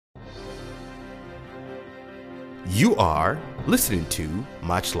You are listening to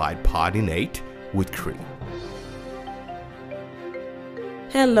Matchlight Pod in 8 with Cree.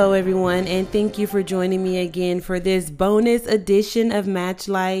 Hello, everyone, and thank you for joining me again for this bonus edition of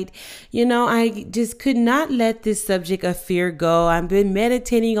Matchlight. You know, I just could not let this subject of fear go. I've been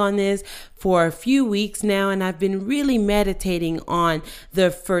meditating on this for a few weeks now, and I've been really meditating on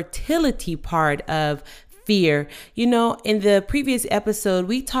the fertility part of fear. You know, in the previous episode,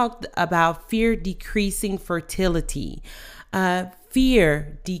 we talked about fear decreasing fertility.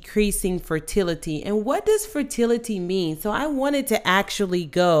 Fear decreasing fertility. And what does fertility mean? So I wanted to actually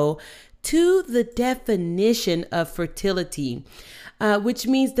go to the definition of fertility, which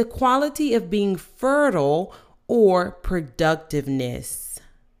means the quality of being fertile or productiveness.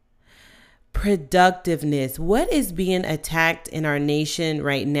 Productiveness. What is being attacked in our nation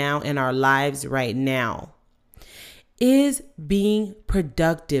right now, in our lives right now? Is being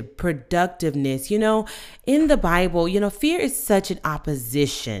productive, productiveness. You know, in the Bible, fear is such an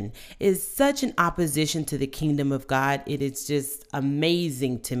opposition, to the kingdom of God. It is just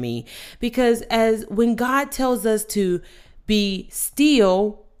amazing to me because when God tells us to be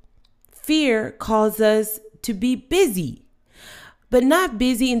still, fear calls us to be busy, but not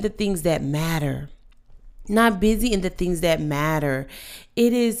busy in the things that matter. Not busy in the things that matter.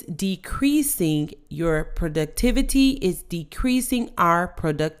 It is decreasing your productivity. It's decreasing our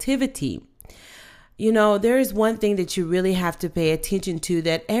productivity. You know, there is one thing that you really have to pay attention to,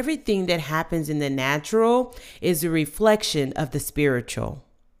 that everything that happens in the natural is a reflection of the spiritual.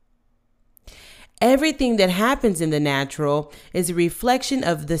 Everything that happens in the natural is a reflection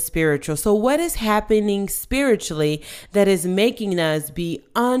of the spiritual. So what is happening spiritually that is making us be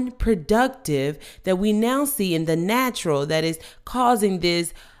unproductive that we now see in the natural that is causing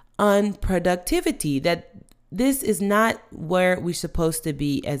this unproductivity? That this is not where we're supposed to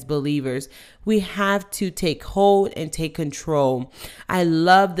be as believers. We have to take hold and take control. I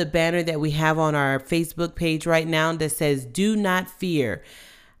love the banner that we have on our Facebook page right now that says, "Do not fear.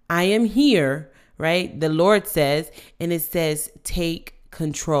 I am here." Right? The Lord says, and it says, take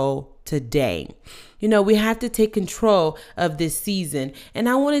control today. You know, we have to take control of this season. And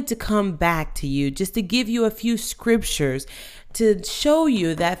I wanted to come back to you just to give you a few scriptures to show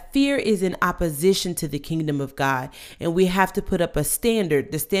you that fear is in opposition to the kingdom of God. And we have to put up a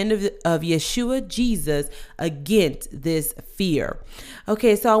standard, the standard of Yeshua, Jesus, against this fear.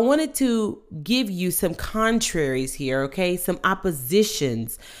 Okay, so I wanted to give you some contraries here, okay, some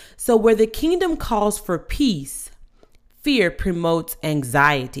oppositions. So where the kingdom calls for peace, fear promotes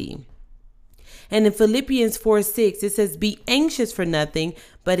anxiety. And in Philippians 4:6, it says, "Be anxious for nothing,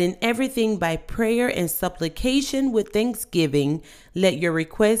 but in everything by prayer and supplication with thanksgiving, let your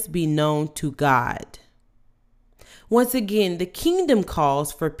requests be known to God." Once again, the kingdom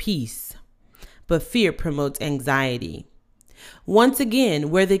calls for peace, but fear promotes anxiety. Once again,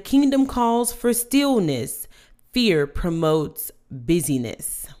 where the kingdom calls for stillness, fear promotes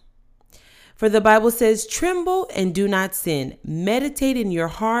busyness. For the Bible says, "Tremble and do not sin. Meditate in your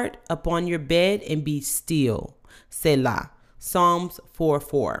heart upon your bed and be still." Selah. Psalms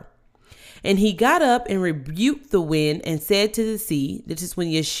 4:4. And he got up and rebuked the wind and said to the sea, this is when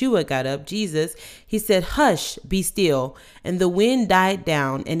Yeshua got up, Jesus, he said, "Hush, be still." And the wind died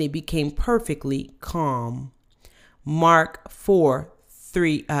down and it became perfectly calm. Mark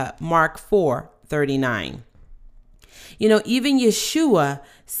 4:39. You know, even Yeshua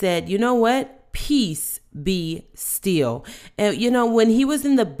said, you know what? Peace, be still. And, you know, when he was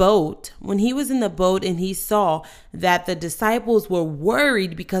in the boat and he saw that the disciples were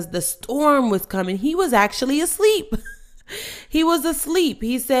worried because the storm was coming, he was actually asleep. He was asleep.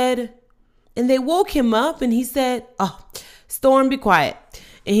 He said, and they woke him up and he said, "Oh, storm, be quiet."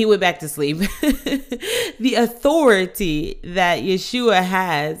 And he went back to sleep. The authority that Yeshua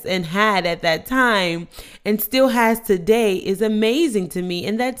has and had at that time and still has today is amazing to me.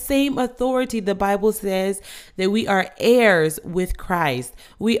 And that same authority, the Bible says that we are heirs with Christ.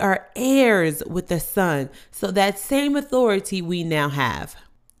 We are heirs with the Son. So that same authority we now have.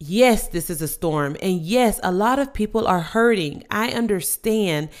 Yes, this is a storm. And yes, a lot of people are hurting. I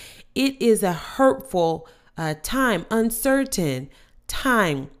understand it is a hurtful time, uncertain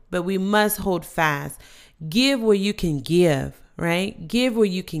time, but we must hold fast. Give where you can give, right? Give where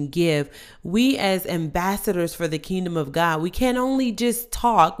you can give. We as ambassadors for the kingdom of God, we can't only just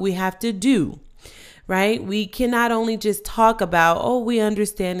talk, we have to do, right? We cannot only just talk about, oh, we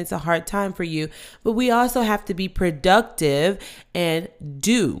understand it's a hard time for you, but we also have to be productive and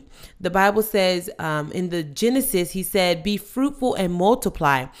do. The Bible says in the Genesis, he said, "Be fruitful and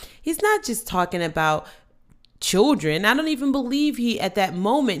multiply." He's not just talking about children. I don't even believe at that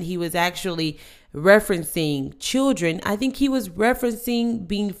moment he was actually referencing children, I think he was referencing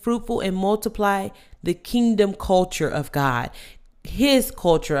being fruitful and multiply the kingdom culture of God, his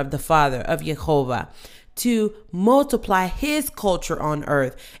culture of the Father, of Jehovah, to multiply his culture on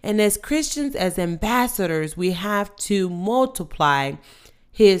earth. And as Christians, as ambassadors, we have to multiply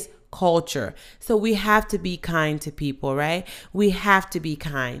his culture. So we have to be kind to people, right? We have to be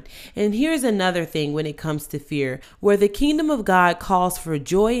kind. And here's another thing when it comes to fear. Where the kingdom of God calls for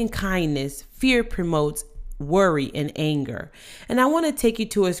joy and kindness, fear promotes worry and anger. And I want to take you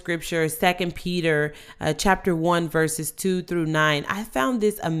to a scripture, 2 Peter chapter 1, verses 2 through 9. I found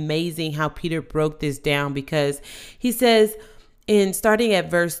this amazing how Peter broke this down, because he says, in starting at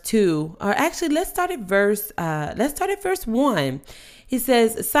verse 2, or actually let's start at verse 1. He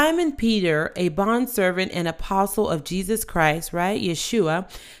says, Simon Peter, a bondservant and apostle of Jesus Christ, right? Yeshua,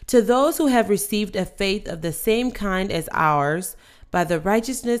 to those who have received a faith of the same kind as ours, by the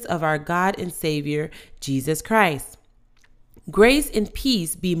righteousness of our God and Savior, Jesus Christ. Grace and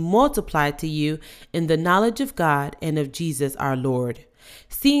peace be multiplied to you in the knowledge of God and of Jesus our Lord,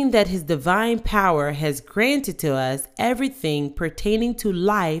 seeing that his divine power has granted to us everything pertaining to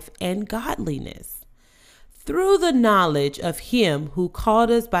life and godliness, through the knowledge of him who called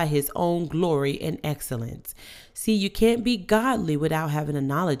us by his own glory and excellence. See, you can't be godly without having a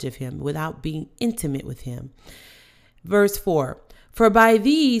knowledge of him, without being intimate with him. Verse 4, for by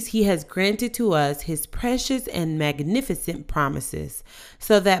these he has granted to us his precious and magnificent promises,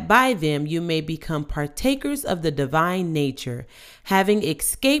 so that by them you may become partakers of the divine nature, having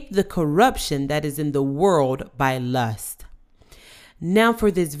escaped the corruption that is in the world by lust. Now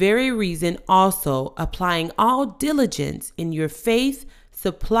for this very reason also, applying all diligence, in your faith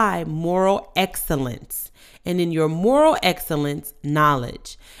supply moral excellence, and in your moral excellence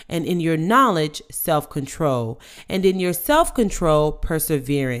knowledge, and in your knowledge self-control, and in your self-control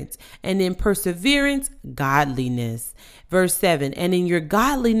perseverance, and in perseverance godliness. Verse 7, and in your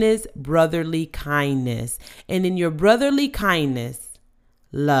godliness brotherly kindness, and in your brotherly kindness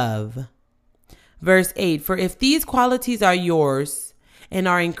love. Verse 8, for if these qualities are yours and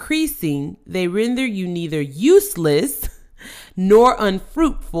are increasing, they render you neither useless nor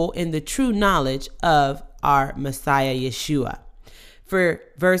unfruitful in the true knowledge of our Messiah Yeshua. For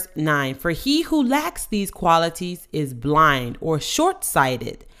verse 9, for he who lacks these qualities is blind or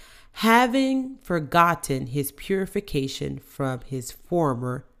short-sighted, having forgotten his purification from his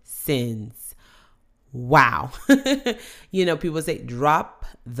former sins. Wow. People say, drop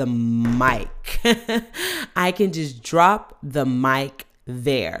the mic. I can just drop the mic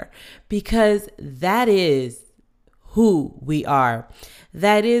there, because that is who we are.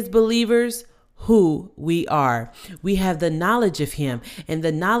 That is, believers, who we are. We have the knowledge of him, and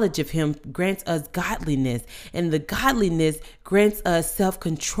the knowledge of him grants us godliness, and the godliness grants us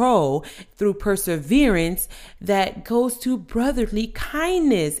self-control through perseverance that goes to brotherly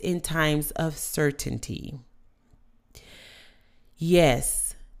kindness in times of certainty.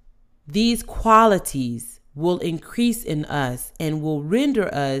 Yes, these qualities will increase in us and will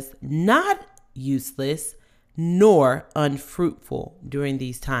render us not useless nor unfruitful during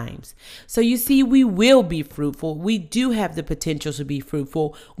these times. So you see, we will be fruitful. We do have the potential to be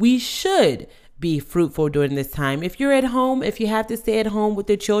fruitful. We should be fruitful during this time. If you're at home, if you have to stay at home with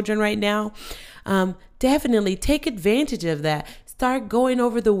the children right now, definitely take advantage of that. Start going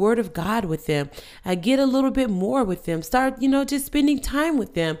over the word of God with them. Get a little bit more with them. Start, just spending time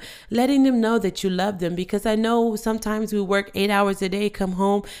with them, letting them know that you love them. Because I know sometimes we work 8 hours a day, come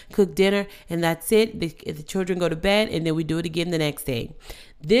home, cook dinner, and that's it. The children go to bed, and then we do it again the next day.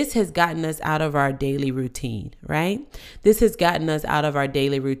 This has gotten us out of our daily routine, right? This has gotten us out of our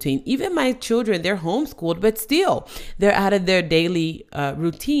daily routine. Even my children, they're homeschooled, but still they're out of their daily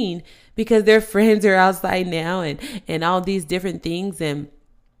routine, because their friends are outside now and all these different things, and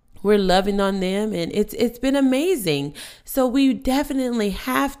we're loving on them, and it's been amazing. So we definitely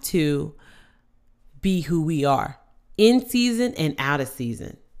have to be who we are, in season and out of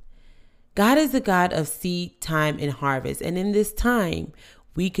season. God is the God of seed, time, and harvest. And in this time,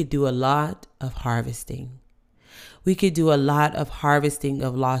 we could do a lot of harvesting. We could do a lot of harvesting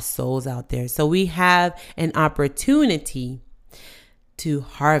of lost souls out there. So we have an opportunity to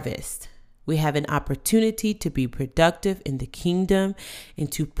harvest. We have an opportunity to be productive in the kingdom and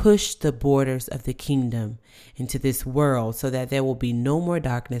to push the borders of the kingdom into this world, so that there will be no more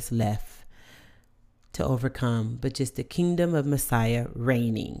darkness left to overcome, but just the kingdom of Messiah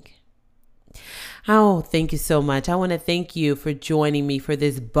reigning. Oh, thank you so much. I want to thank you for joining me for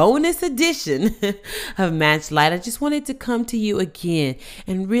this bonus edition of Match Light. I just wanted to come to you again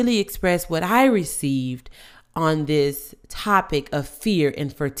and really express what I received on this topic of fear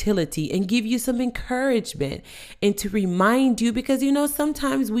and fertility and give you some encouragement and to remind you, because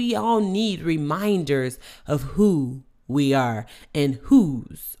sometimes we all need reminders of who we are and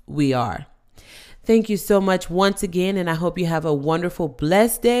whose we are. Thank you so much once again, and I hope you have a wonderful,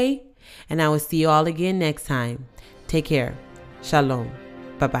 blessed day, and I will see you all again next time. Take care. Shalom.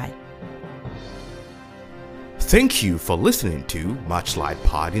 Bye-bye. Thank you for listening to Muchlight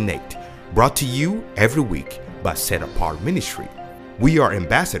Pod Innate, brought to you every week by Set Apart Ministry. We are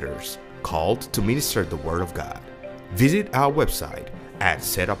ambassadors called to minister the Word of God. Visit our website at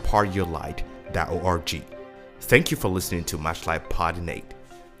setapartyourlight.org. Thank you for listening to Muchlight Pod Innate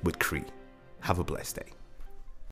with Cree. Have a blessed day.